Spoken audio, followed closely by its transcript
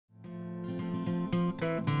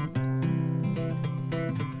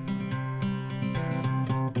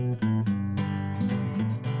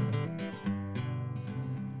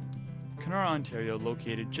Ontario,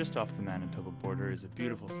 located just off the Manitoba border, is a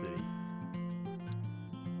beautiful city.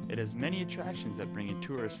 It has many attractions that bring in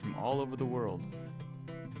tourists from all over the world.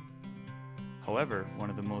 However, one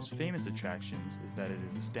of the most famous attractions is that it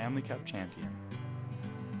is a Stanley Cup champion.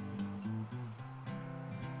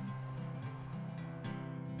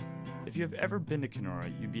 If you have ever been to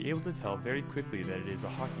Kenora, you'd be able to tell very quickly that it is a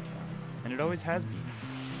hockey town, and it always has been,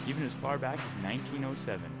 even as far back as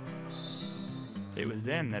 1907. It was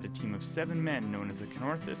then that a team of 7 men known as the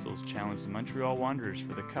Kenora Thistles challenged the Montreal Wanderers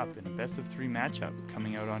for the Cup in a best-of-3 matchup,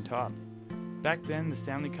 coming out on top. Back then, the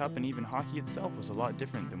Stanley Cup and even hockey itself was a lot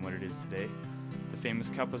different than what it is today. The famous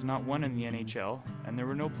Cup was not won in the NHL, and there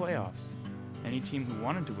were no playoffs. Any team who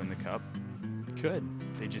wanted to win the Cup could.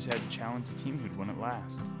 They just had to challenge the team who'd won it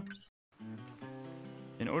last.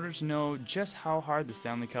 In order to know just how hard the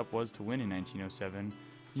Stanley Cup was to win in 1907,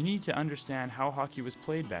 you need to understand how hockey was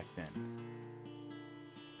played back then.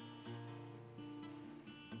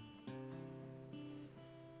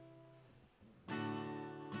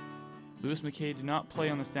 Louis McKay did not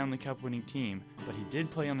play on the Stanley Cup winning team, but he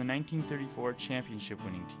did play on the 1934 championship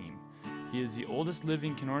winning team. He is the oldest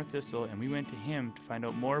living Kenora Thistle, and we went to him to find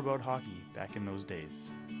out more about hockey back in those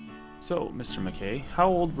days. So, Mr. McKay, how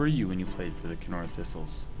old were you when you played for the Kenora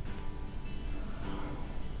Thistles?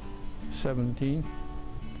 17.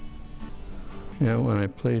 Yeah, when I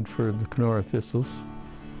played for the Kenora Thistles.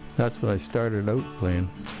 That's when I started out playing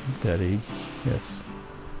at that age, yes.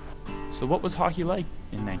 So what was hockey like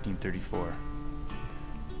in 1934?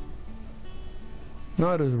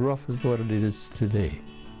 Not as rough as what it is today,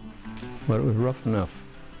 but it was rough enough.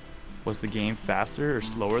 Was the game faster or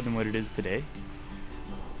slower than what it is today?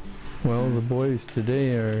 Well, the boys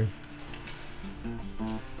today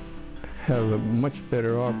have a much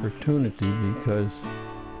better opportunity because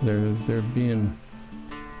they're being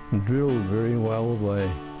drilled very well by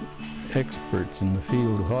experts in the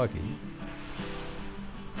field of hockey.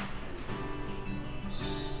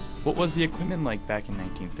 What was the equipment like back in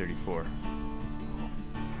 1934?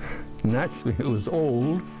 Naturally, it was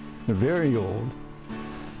old, very old,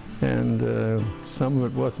 and some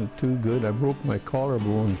of it wasn't too good. I broke my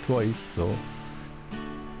collarbone twice, so.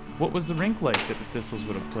 What was the rink like that the Thistles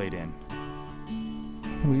would have played in?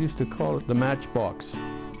 We used to call it the matchbox.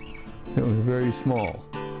 It was very small.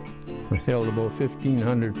 It held about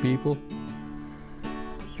 1,500 people,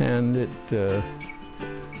 and it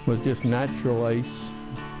was just natural ice.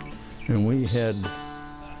 And we had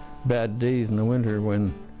bad days in the winter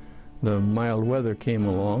when the mild weather came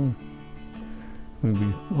along. We'd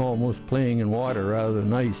be almost playing in water rather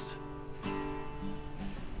than ice.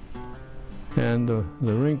 And the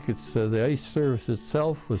rink, the ice surface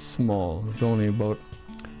itself was small. It was only about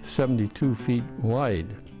 72 feet wide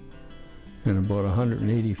and about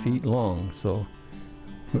 180 feet long. So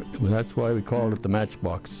that's why we called it the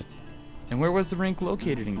matchbox. And where was the rink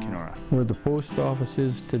located in Kenora? Where the post office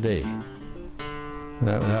is today.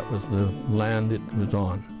 That was the land it was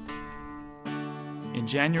on. In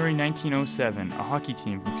January 1907, a hockey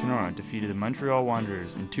team from Kenora defeated the Montreal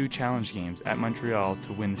Wanderers in 2 challenge games at Montreal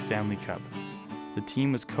to win the Stanley Cup. The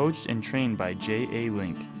team was coached and trained by J.A.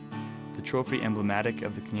 Link. The trophy emblematic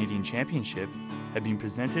of the Canadian Championship had been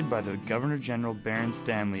presented by the Governor-General Baron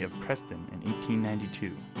Stanley of Preston in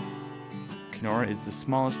 1892. Kenora is the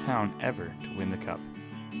smallest town ever to win the Cup.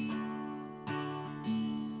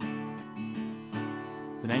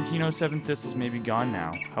 The 1907 Thistles may be gone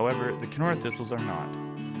now, however, the Kenora Thistles are not.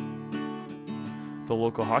 The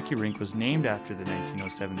local hockey rink was named after the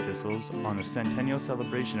 1907 Thistles on the centennial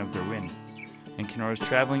celebration of their win, and Kenora's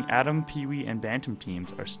traveling Atom, Pee-wee, and Bantam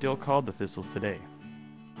teams are still called the Thistles today.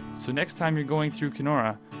 So next time you're going through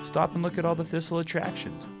Kenora, stop and look at all the Thistle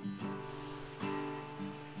attractions.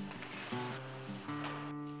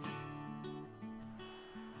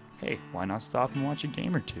 Hey, why not stop and watch a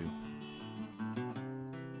game or two?